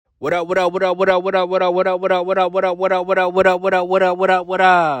What up, what up, what up, what up, what up, what up, what up, what up, what up, what up, what up, what up, what up, what up, what up, what up, what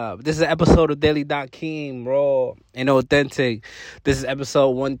up? This is an episode of Daily Keem, raw and authentic. This is episode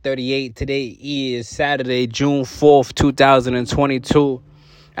 138. Today is Saturday, June 4th, 2022.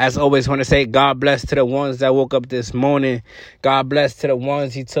 As always, want to say God bless to the ones that woke up this morning. God bless to the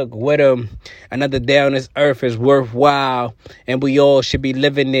ones he took with him. Another day on this earth is worthwhile, and we all should be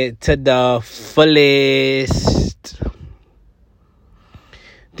living it to the fullest.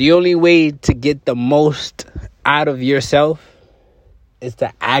 The only way to get the most out of yourself is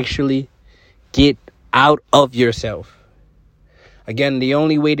to actually get out of yourself. Again, the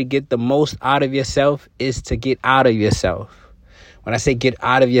only way to get the most out of yourself is to get out of yourself. When I say get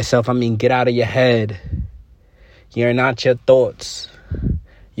out of yourself, I mean get out of your head. You're not your thoughts.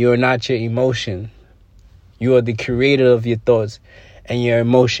 You are not your emotion. You are the creator of your thoughts and your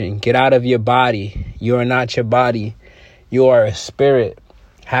emotion. Get out of your body. You are not your body. You are a spirit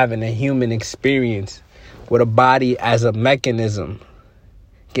having a human experience with a body as a mechanism.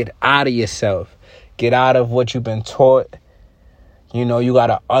 Get out of yourself. Get out of what you've been taught. You know, you got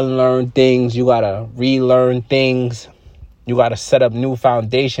to unlearn things. You got to relearn things. You got to set up new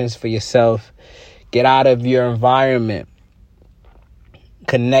foundations for yourself. Get out of your environment.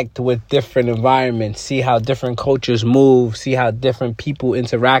 Connect with different environments. See how different cultures move. See how different people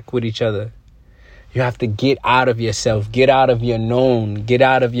interact with each other. You have to get out of yourself. Get out of your known. Get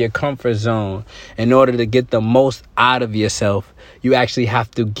out of your comfort zone. In order to get the most out of yourself, you actually have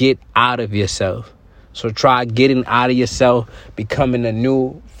to get out of yourself. So try getting out of yourself, becoming a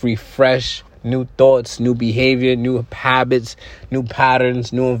new, refresh, new thoughts, new behavior, new habits, new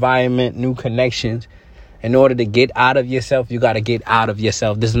patterns, new environment, new connections. In order to get out of yourself, you got to get out of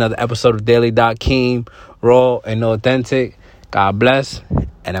yourself. This is another episode of Daily Keem, raw and authentic. God bless,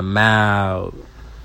 and I'm out.